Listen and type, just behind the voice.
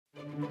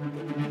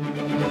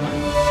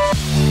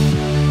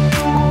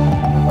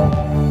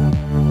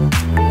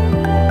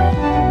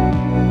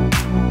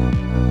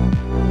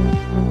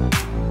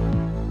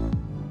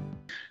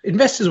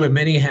investors wear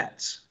many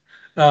hats.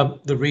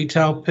 The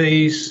retail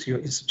piece, your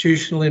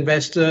institutional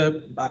investor,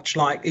 much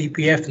like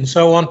EPF and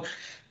so on.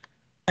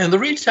 And the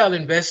retail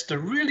investor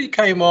really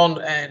came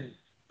on and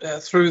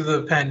through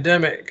the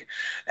pandemic,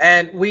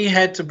 and we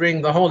had to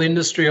bring the whole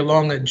industry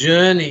along a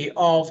journey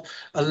of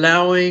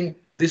allowing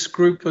this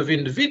group of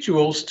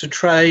individuals to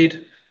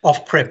trade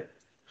off-prem.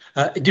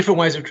 Different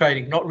ways of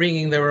trading, not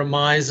ringing the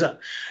remiser.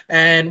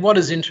 And what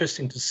is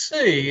interesting to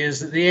see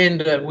is at the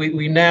end,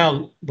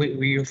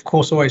 we of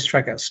course always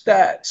track our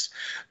stats,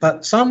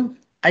 but some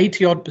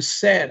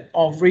 80%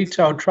 of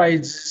retail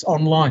trades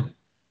online,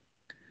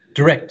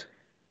 direct,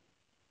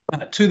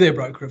 to their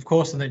broker, of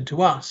course, and then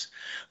to us,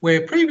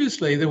 where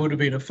previously there would have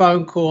been a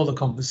phone call, a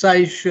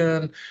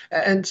conversation.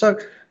 And so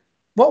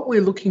what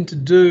we're looking to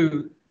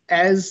do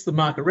as the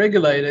market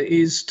regulator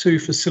is to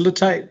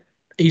facilitate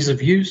ease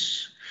of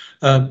use,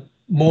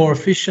 more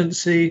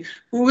efficiency,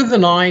 with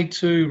an eye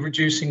to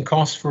reducing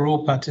costs for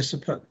all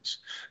participants.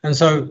 And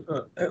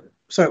so,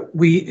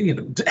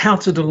 how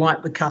to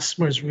delight the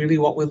customer is really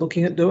what we're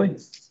looking at doing,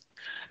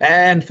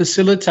 and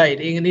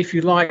facilitating, and if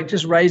you like,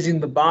 just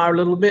raising the bar a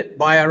little bit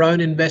by our own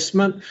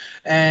investment.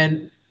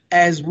 And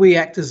as we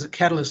act as a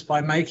catalyst by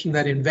making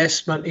that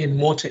investment in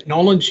more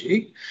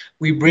technology,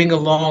 we bring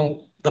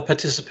along the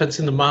participants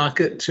in the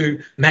market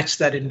to match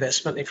that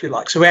investment, if you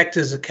like. So we act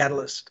as a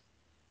catalyst.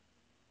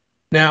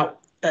 Now,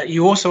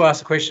 you also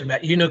asked a question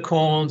about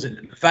unicorns and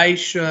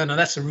innovation, and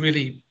that's a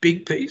really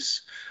big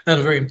piece and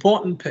a very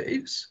important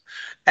piece.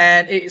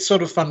 And it's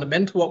sort of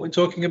fundamental what we're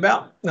talking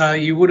about.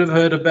 You would have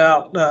heard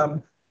about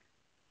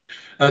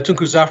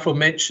Tunku Zafrul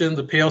mentioned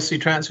the PLC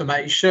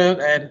transformation,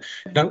 and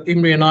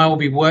Imri and I will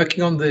be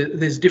working on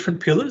there's different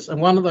pillars, and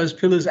one of those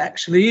pillars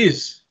actually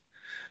is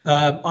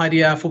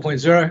IDR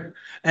 4.0,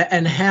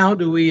 and how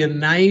do we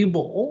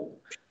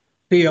enable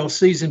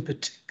PLCs in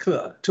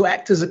particular to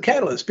act as a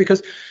catalyst?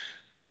 Because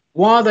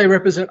while they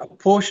represent a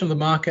portion of the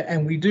market,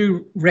 and we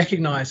do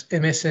recognise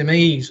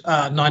MSMEs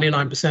are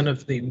 99%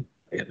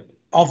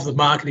 of the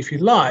market, if you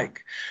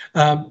like,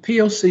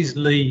 PLCs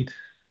lead,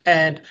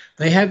 and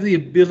they have the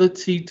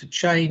ability to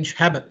change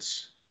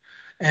habits,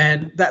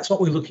 and that's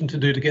what we're looking to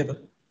do together.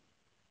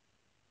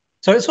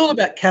 So it's all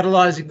about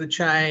catalysing the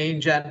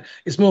change, and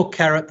it's more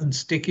carrot than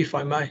stick, if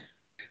I may.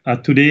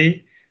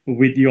 Today,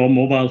 with your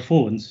mobile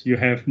phones, you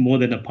have more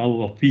than the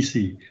power of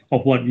PC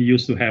of what we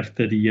used to have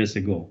 30 years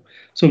ago.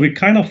 So we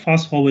kind of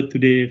fast forward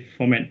today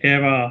from an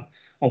era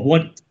of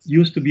what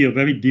used to be a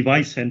very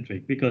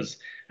device-centric, because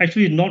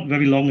actually not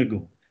very long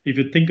ago, if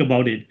you think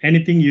about it,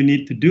 anything you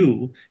need to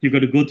do, you got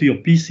to go to your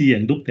PC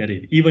and look at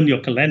it, even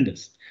your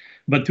calendars.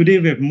 But today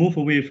we have moved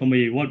away from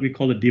what we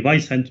call a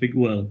device-centric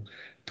world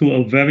to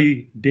a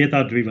very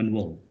data-driven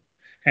world.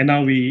 And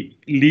now we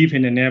live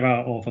in an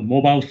era of a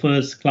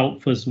mobile-first,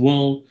 cloud-first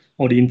world,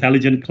 or the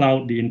intelligent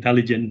cloud, the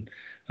intelligent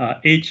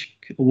edge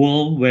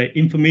world, where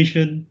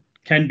information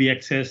can be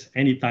accessed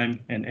anytime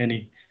and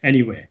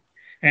anywhere.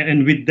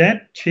 And with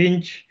that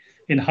change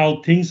in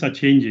how things are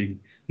changing,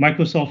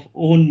 Microsoft's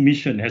own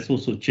mission has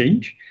also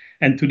changed.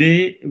 And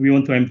today we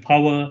want to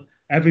empower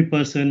every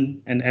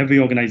person and every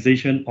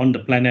organization on the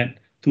planet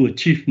to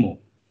achieve more.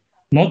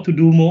 Not to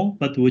do more,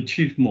 but to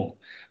achieve more.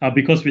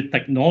 Because with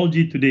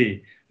technology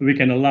today, we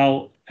can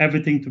allow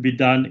everything to be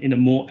done in a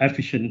more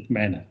efficient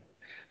manner.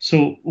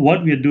 So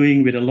what we are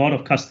doing with a lot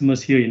of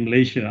customers here in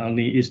Malaysia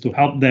only is to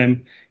help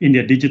them in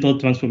their digital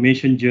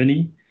transformation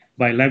journey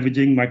by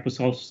leveraging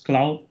Microsoft's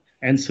cloud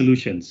and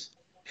solutions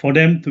for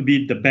them to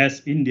be the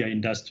best in their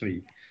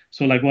industry.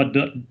 So like what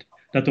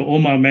Dr.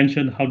 Omar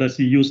mentioned, how does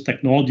he use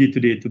technology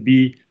today to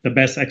be the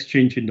best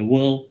exchange in the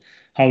world?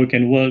 How we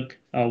can work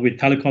with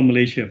Telecom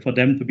Malaysia for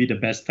them to be the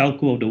best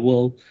telco of the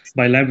world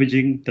by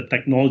leveraging the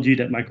technology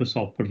that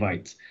Microsoft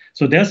provides.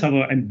 So that's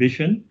our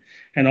ambition.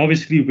 And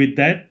obviously with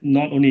that,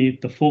 not only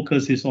the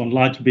focus is on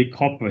large, big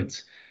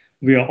corporates,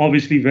 we are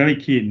obviously very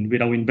keen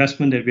with our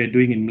investment that we are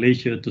doing in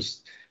Malaysia to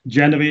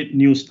generate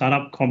new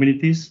startup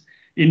communities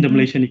in the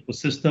Malaysian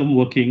ecosystem,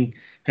 working,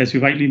 as you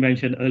rightly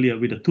mentioned earlier,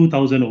 with the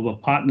 2,000 over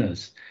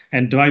partners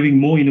and driving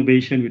more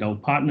innovation with our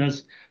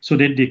partners so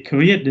that they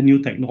create the new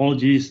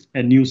technologies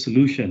and new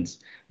solutions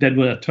that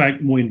will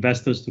attract more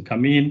investors to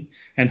come in,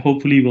 and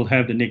hopefully we'll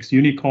have the next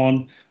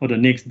unicorn or the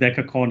next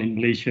decacorn in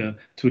Malaysia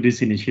through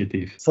this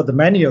initiative. For the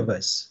many of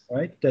us,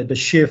 right, the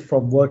shift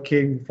from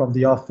working from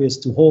the office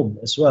to home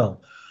as well,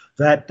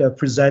 that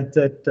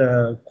presented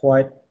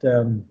quite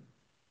an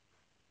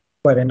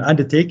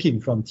undertaking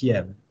from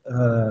TM.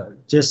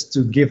 Just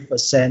to give a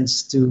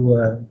sense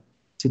to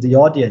the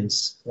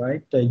audience,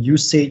 right, the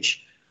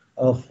usage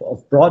of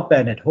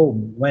broadband at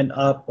home went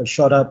up,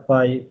 shot up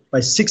by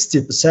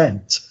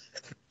 60%.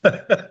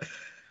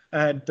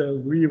 And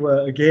we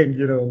were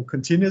again,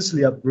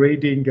 continuously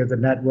upgrading the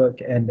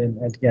network. And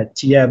at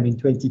TM in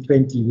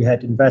 2020, we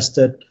had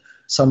invested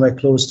somewhere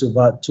close to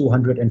about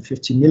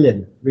 250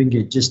 million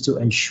ringgit just to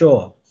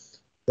ensure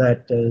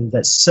that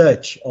that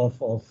surge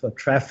of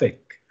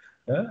traffic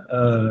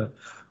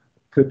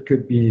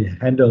could be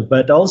handled.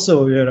 But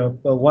also,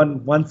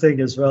 one thing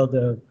as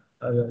well,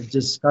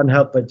 just can't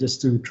help but just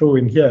to throw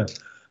in here,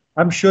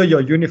 I'm sure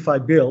your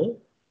unified bill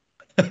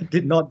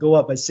did not go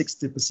up by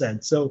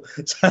 60%. So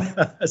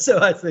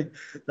I think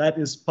that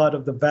is part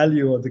of the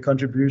value of the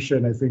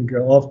contribution, I think,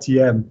 of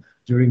TM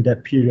during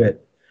that period.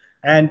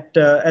 And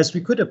as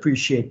we could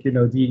appreciate, the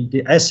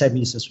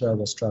SMEs as well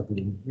were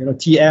struggling.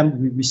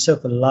 TM, we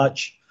serve a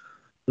large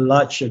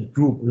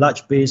group,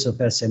 large base of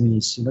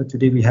SMEs.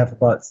 Today we have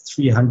about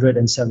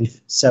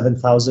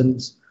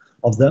 377,000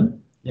 of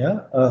them. Yeah.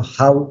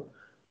 How,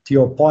 to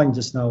your point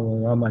just now,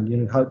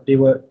 Rahman, how they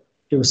were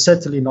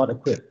certainly not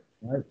equipped,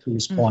 right, to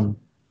respond,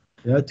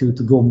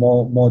 to go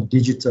more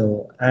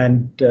digital,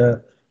 and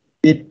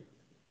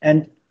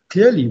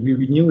clearly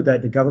we knew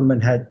that the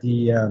government had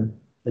the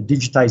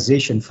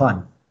digitization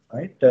fund,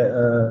 right,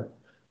 to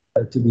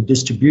be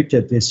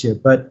distributed this year,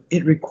 but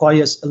it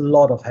requires a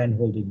lot of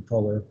handholding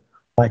for our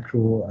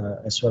micro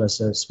as well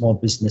as small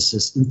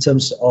businesses in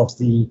terms of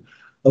the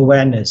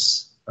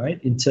awareness,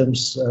 right, in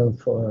terms of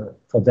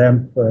for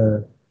them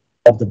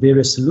of the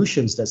various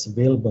solutions that's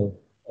available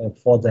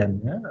for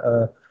them.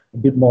 A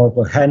bit more of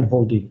a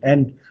hand-holding,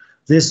 and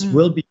this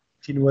will be a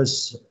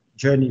continuous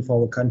journey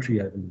for our country,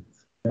 I believe,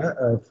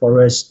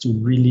 for us to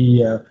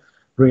really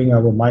bring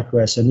our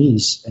micro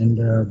SMEs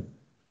and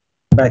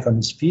back on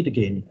its feet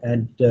again,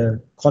 and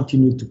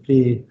continue to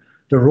play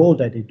the role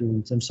that they do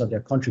in terms of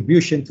their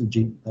contribution to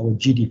our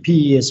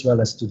GDP as well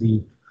as to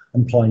the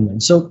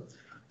employment. So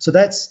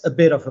that's a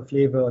bit of a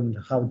flavor on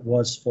how it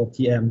was for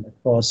TM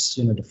across,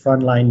 the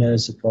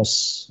frontliners,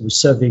 across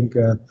serving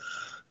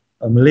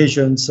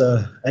Malaysians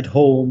at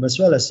home as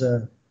well as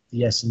the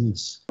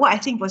SMEs. What I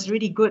think was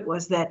really good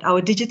was that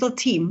our digital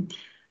team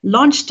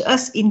launched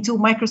us into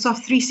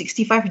Microsoft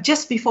 365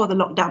 just before the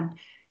lockdown.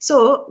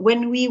 So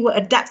when we were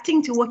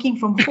adapting to working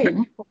from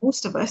home, for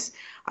most of us,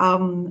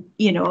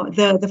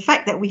 the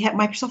fact that we had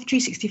Microsoft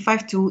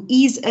 365 to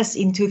ease us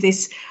into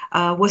this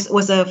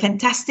was a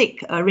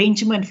fantastic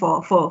arrangement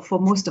for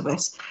most of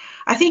us.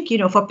 I think,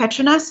 for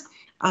PETRONAS,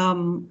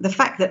 the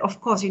fact that, of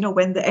course,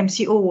 when the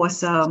MCO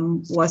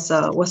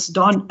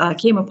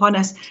came upon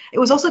us, it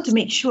was also to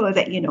make sure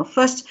that,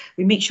 first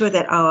we make sure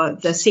that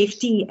the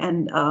safety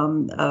and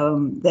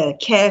the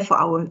care for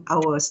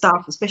our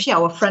staff, especially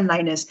our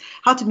frontliners,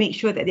 how to make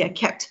sure that they are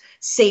kept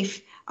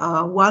safe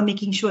while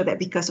making sure that,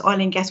 because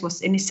oil and gas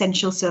was an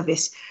essential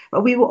service.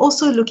 But we were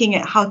also looking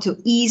at how to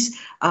ease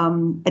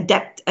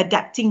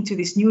adapting to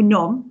this new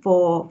norm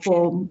for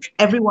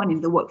everyone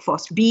in the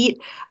workforce, be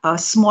it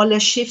smaller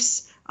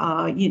shifts,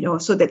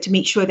 so that to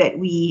make sure that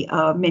we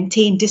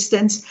maintain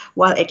distance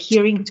while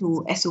adhering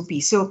to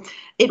SOP. So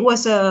it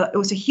was a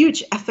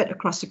huge effort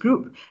across the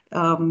group.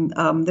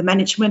 The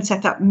management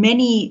set up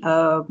many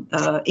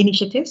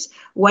initiatives,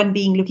 one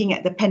being looking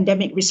at the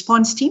pandemic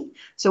response team.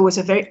 So it was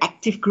a very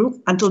active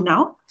group until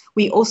now.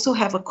 We also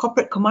have a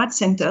corporate command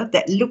center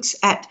that looks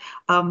at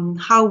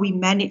how we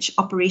manage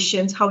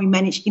operations, how we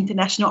manage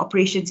international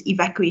operations,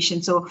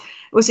 evacuation. So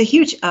it was a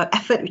huge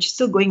effort, which is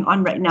still going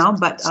on right now.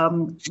 But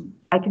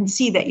I can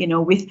see that,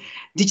 with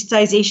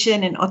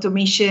digitization and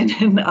automation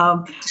and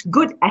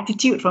good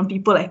attitude from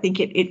people, I think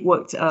it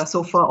worked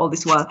so far all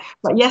this while.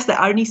 But yes, like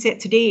Arnie said,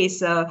 today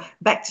is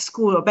back to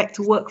school or back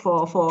to work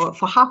for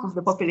half of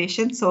the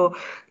population. So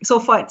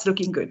far it's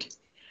looking good.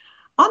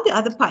 On the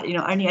other part,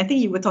 Arnie, I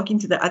think you were talking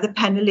to the other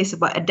panelists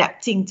about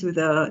adapting to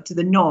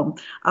the norm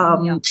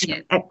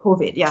at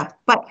COVID. Yeah,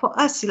 but for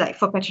us, like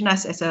for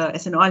PETRONAS as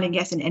an oil and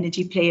gas and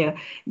energy player,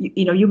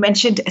 you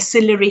mentioned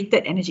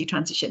accelerated energy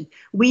transition.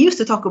 We used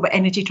to talk about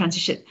energy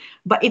transition,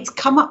 but it's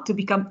come up to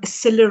become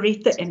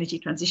accelerated energy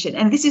transition,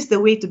 and this is the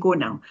way to go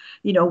now.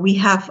 We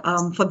have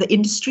for the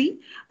industry,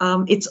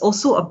 it's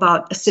also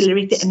about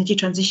accelerated energy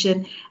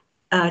transition.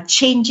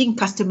 Changing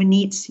customer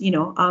needs,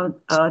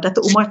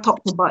 Dr. Umar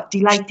talked about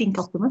delighting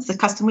customers. The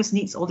customers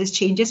needs all these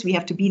changes. We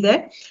have to be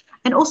there.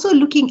 And also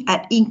looking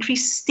at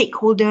increased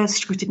stakeholder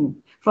scrutiny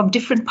from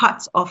different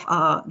parts of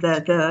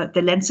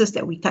the lenses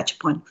that we touch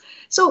upon.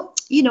 So,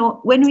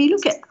 when we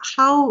look at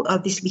how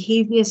these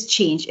behaviors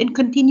change and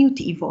continue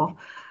to evolve,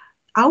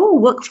 our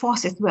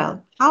workforce as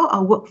well, how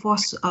our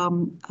workforce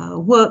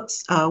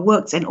works,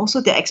 and also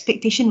the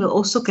expectation will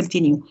also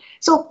continue.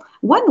 So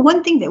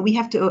one thing that we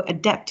have to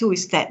adapt to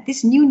is that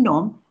this new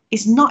norm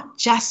is not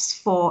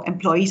just for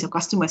employees or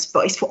customers,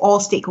 but it's for all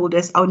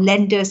stakeholders, our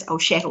lenders, our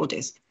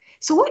shareholders.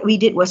 So what we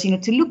did was,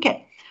 to look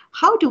at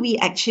how do we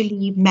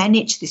actually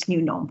manage this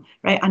new norm,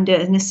 right, under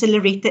an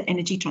accelerated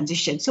energy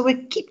transition. So we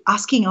keep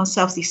asking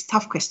ourselves these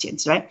tough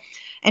questions, right?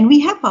 And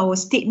we have our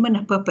statement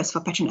of purpose for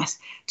PETRONAS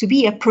to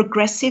be a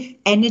progressive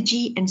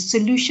energy and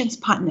solutions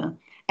partner,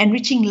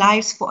 enriching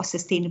lives for a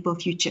sustainable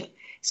future.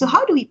 So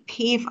how do we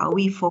pave our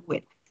way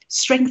forward,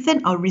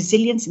 strengthen our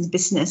resilience in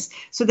business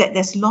so that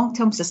there's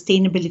long-term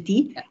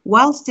sustainability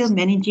while still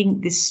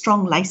managing this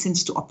strong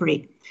license to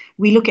operate?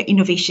 We look at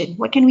innovation.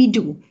 What can we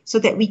do so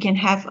that we can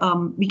have,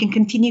 we can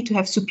continue to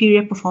have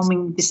superior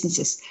performing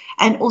businesses,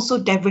 and also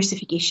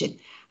diversification?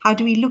 How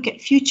do we look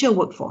at future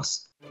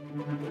workforce?